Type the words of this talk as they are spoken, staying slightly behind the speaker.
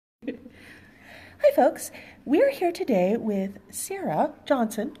Hi folks, we're here today with Sarah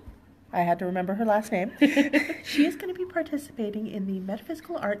Johnson. I had to remember her last name. She is going to be participating in the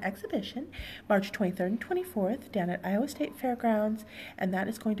Metaphysical Art Exhibition, March 23rd and 24th, down at Iowa State Fairgrounds, and that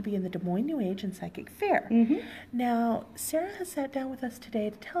is going to be in the Des Moines New Age and Psychic Fair. Now, Sarah has sat down with us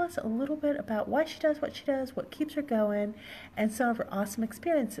today to tell us a little bit about why she does what she does, what keeps her going, and some of her awesome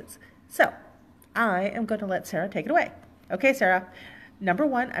experiences. So, I am going to let Sarah take it away. Okay, Sarah. Number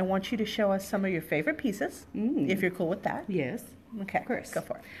one, I want you to show us some of your favorite pieces, if you're cool with that. Yes. Okay, of course. Go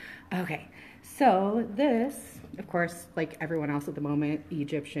for it. Okay, so this, of course, like everyone else at the moment,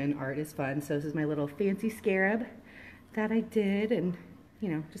 Egyptian art is fun. So this is my little fancy scarab that I did, and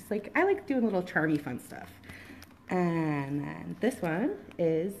just like I like doing little charmy fun stuff. And then this one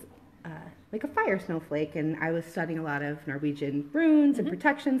is like a fire snowflake, and I was studying a lot of Norwegian runes and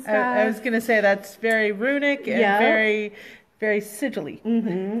protection stuff. I was gonna say that's very runic and very sigilly.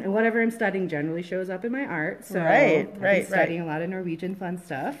 And whatever I'm studying generally shows up in my art. So I've been studying a lot of Norwegian fun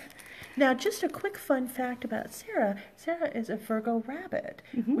stuff. Now, just a quick fun fact about Sarah. Sarah is a Virgo rabbit,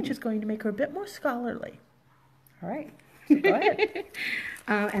 which is going to make her a bit more scholarly. All right, so go ahead.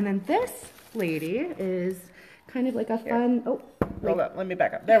 And then this lady is kind of like a fun... Oh, hold on, let me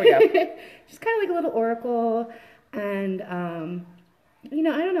back up. There we go. She's kind of like a little oracle, and, I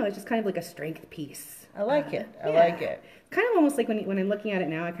don't know, it's just kind of like a strength piece. I like it. I like it. Kind of almost like when I'm looking at it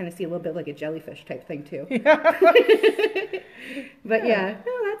now, I kind of see a little bit like a jellyfish type thing too. But no,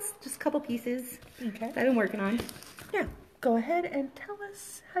 that's just a couple pieces that I've been working on. Yeah, go ahead and tell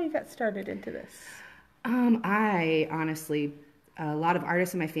us how you got started into this. I honestly, a lot of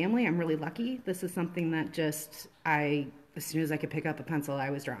artists in my family, I'm really lucky. This is something that just as soon as I could pick up a pencil,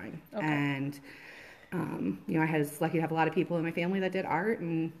 I was drawing. And I was lucky to have a lot of people in my family that did art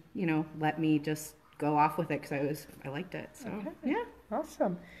and, let me just go off with it because I liked it. So, yeah.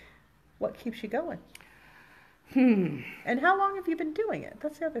 Awesome. What keeps you going? And how long have you been doing it?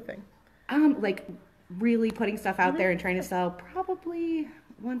 That's the other thing. Like really putting stuff out there and trying to sell probably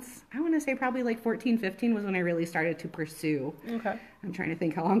probably like 14, 15 was when I really started to pursue. I'm trying to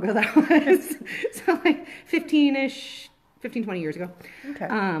think how long ago that was. So like 15, 20 years ago.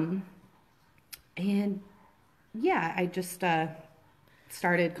 And yeah, I just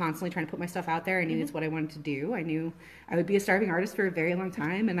started constantly trying to put my stuff out there. I knew it's what I wanted to do. I knew I would be a starving artist for a very long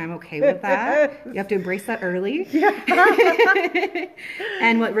time, and I'm okay with that. You have to embrace that early.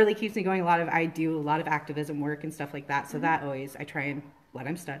 And what really keeps me going, I do a lot of activism work and stuff like that. So that always, I try and what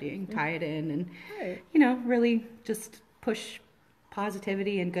I'm studying, tie it in, and really just push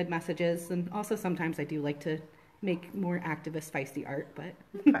positivity and good messages. And also sometimes I do like to make more activist, feisty art, but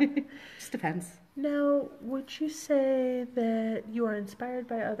just depends. Now, would you say that you are inspired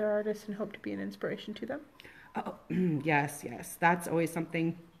by other artists and hope to be an inspiration to them? Oh, yes. That's always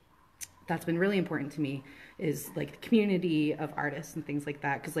something that's been really important to me, is like the community of artists and things like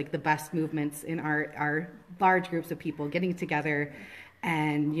that. Because like the best movements in art are large groups of people getting together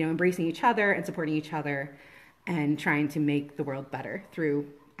and, embracing each other and supporting each other and trying to make the world better through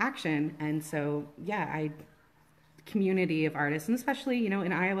action. And so, community of artists, and especially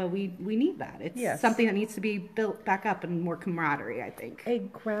in Iowa, we need that. It's something that needs to be built back up, and more camaraderie, I think. A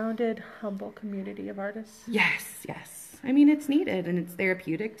grounded, humble community of artists. Yes. I mean, it's needed, and it's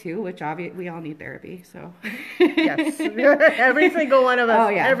therapeutic too, which obviously we all need therapy. So yes, every single one of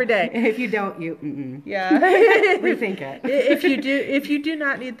us, every day. If you don't, rethink it. If you do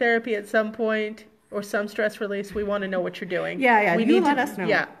not need therapy at some point, or some stress release, we want to know what you're doing. We need let us know.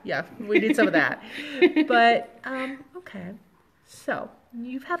 Yeah, we need some of that. But, okay. So,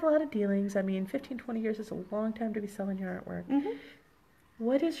 you've had a lot of dealings. I mean, 15, 20 years is a long time to be selling your artwork.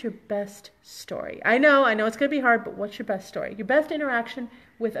 What is your best story? I know it's going to be hard, but what's your best story? Your best interaction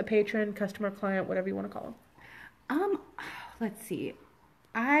with a patron, customer, client, whatever you want to call them. Let's see.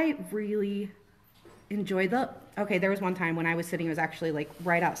 I really enjoyed there was one time when I was sitting, it was actually like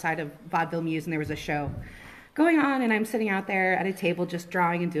right outside of Vaudeville Muse, and there was a show going on, and I'm sitting out there at a table just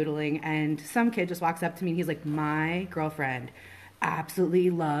drawing and doodling, and some kid just walks up to me and he's like, my girlfriend absolutely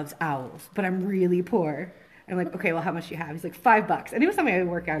loves owls, but I'm really poor. I'm like, okay, well, how much do you have? He's like, $5. And it was something I would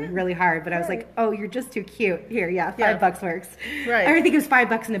work on really hard, but I was like, oh, you're just too cute. Here, $5 works. Right. I think it was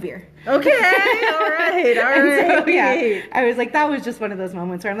 $5 and a beer. Okay, all right. So, I was like, that was just one of those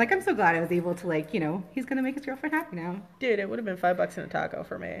moments where I'm like, I'm so glad I was able to, like, he's going to make his girlfriend happy now. Dude, it would have been $5 and a taco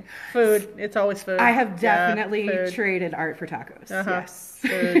for me. Food, it's always food. I have definitely traded art for tacos. Yes.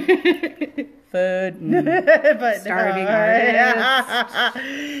 Food. But starving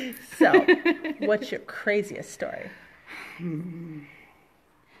artist. So, what's your craziest story? I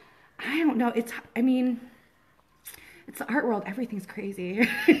don't know. It's it's the art world. Everything's crazy.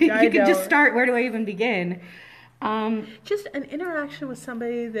 I You could just know. start. Where do I even begin? Just an interaction with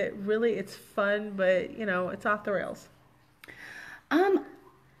somebody that really it's fun, but you know, it's off the rails. A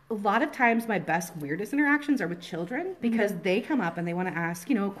lot of times my best, weirdest interactions are with children because they come up and they want to ask,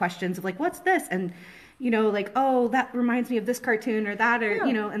 questions of like, what's this? And, like, oh, that reminds me of this cartoon or that, or,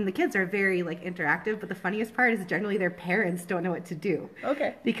 Yeah. and the kids are very like interactive. But the funniest part is generally their parents don't know what to do.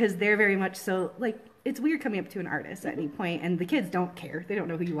 Okay. Because they're very much so like, it's weird coming up to an artist at any point, and the kids don't care. They don't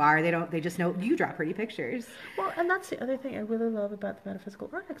know who you are. They just know you draw pretty pictures. Well, and that's the other thing I really love about the Metaphysical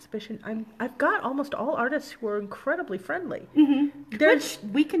Art Exhibition. I've got almost all artists who are incredibly friendly. Which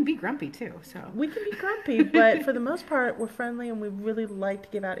we can be grumpy too. So We can be grumpy, but for the most part, we're friendly and we really like to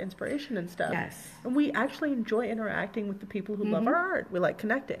give out inspiration and stuff. Yes. And we actually enjoy interacting with the people who love our art. We like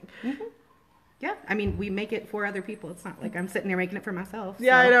connecting. yeah, I mean, we make it for other people. It's not like I'm sitting there making it for myself.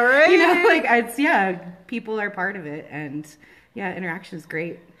 Yeah, I know, right? People are part of it, and interaction is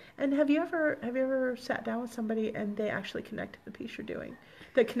great. And have you ever sat down with somebody and they actually connect to the piece you're doing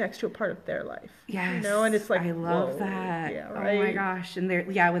that connects to a part of their life? Yes. And it's like, I love whoa. that. Yeah, right? Oh my gosh. And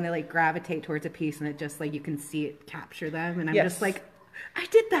when they like gravitate towards a piece and it just like, you can see it capture them. And I'm Yes. just like, I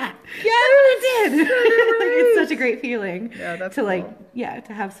did that. Yes! I did. Like, it's such a great feeling Yeah, that's to like, cool.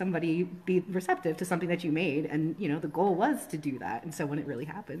 to have somebody be receptive to something that you made. And, the goal was to do that. And so when it really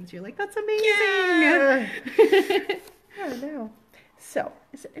happens, you're like, that's amazing. Yeah. I know. So,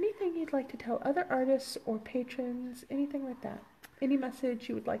 is there anything you'd like to tell other artists or patrons, anything like that? Any message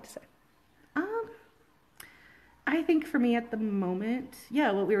you would like to say? I think for me at the moment,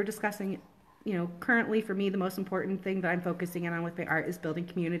 what we were discussing, currently for me, the most important thing that I'm focusing in on with my art is building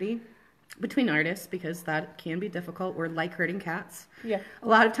community between artists, because that can be difficult. We're like herding cats Yeah. a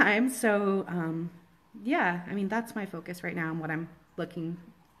lot of times. So, I mean, that's my focus right now, and what I'm looking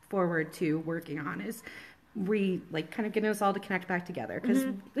forward to working on is kind of getting us all to connect back together, because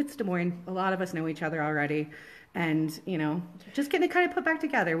it's Des Moines. A lot of us know each other already, and just getting it kind of put back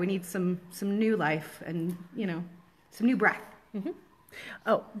together. We need some new life and some new breath.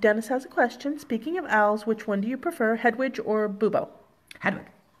 Oh, Dennis has a question. Speaking of owls, which one do you prefer, Hedwig or Bubo? Hedwig.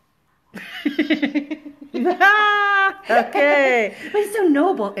 Okay. But he's so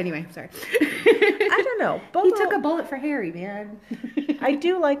noble. Anyway, sorry. I don't know. Bobo, He took a bullet for Harry, man. I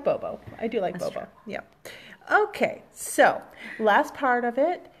do like Bobo. That's Bobo. true. Yeah. Okay, so last part of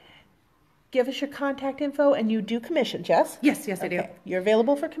it. Give us your contact info, and you do commissions, yes? Yes, I do. Okay. You're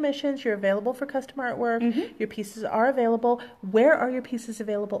available for commissions. You're available for custom artwork. Your pieces are available. Where are your pieces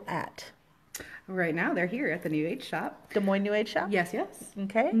available at? Right now, they're here at the New Age shop. Des Moines New Age Shop? Yes.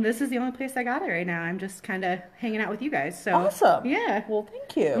 Okay. And this is the only place I got it right now. I'm just kind of hanging out with you guys. So Awesome. Yeah. Well,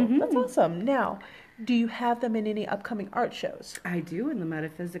 thank you. That's awesome. Now, do you have them in any upcoming art shows? I do in the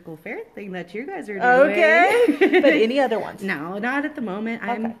metaphysical fair thing that you guys are doing. Okay. But any other ones? No, not at the moment.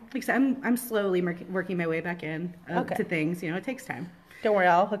 Okay. Like I said, I'm slowly working my way back in Okay. to things. It takes time. Don't worry,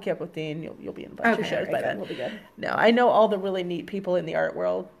 I'll hook you up with Dean. You'll be in a bunch of shows right, by good. then. We'll be good. No, I know all the really neat people in the art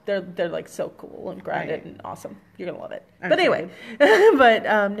world. They're like so cool and grounded Right. and awesome. You're gonna love it. I'm But anyway,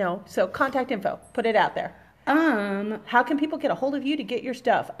 no. So contact info. Put it out there. How can people get a hold of you to get your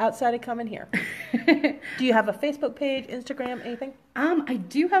stuff outside of coming here? Do you have a Facebook page, Instagram, anything? I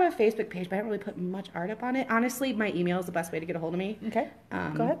do have a Facebook page, but I don't really put much art up on it. Honestly, my email is the best way to get a hold of me. Okay.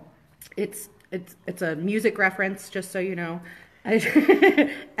 Go ahead. It's a music reference, just so you know.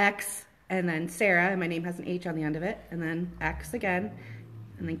 X and then Sarah, and my name has an H on the end of it, and then X again,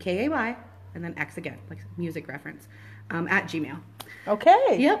 and then Kay, and then X again, like music reference, at Gmail.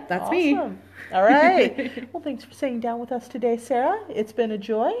 Okay. Yep, that's me. Awesome. All right. Well, thanks for sitting down with us today, Sarah. It's been a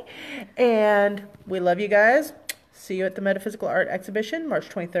joy, and we love you guys. See you at the Metaphysical Art Exhibition, March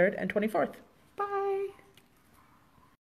 23rd and 24th.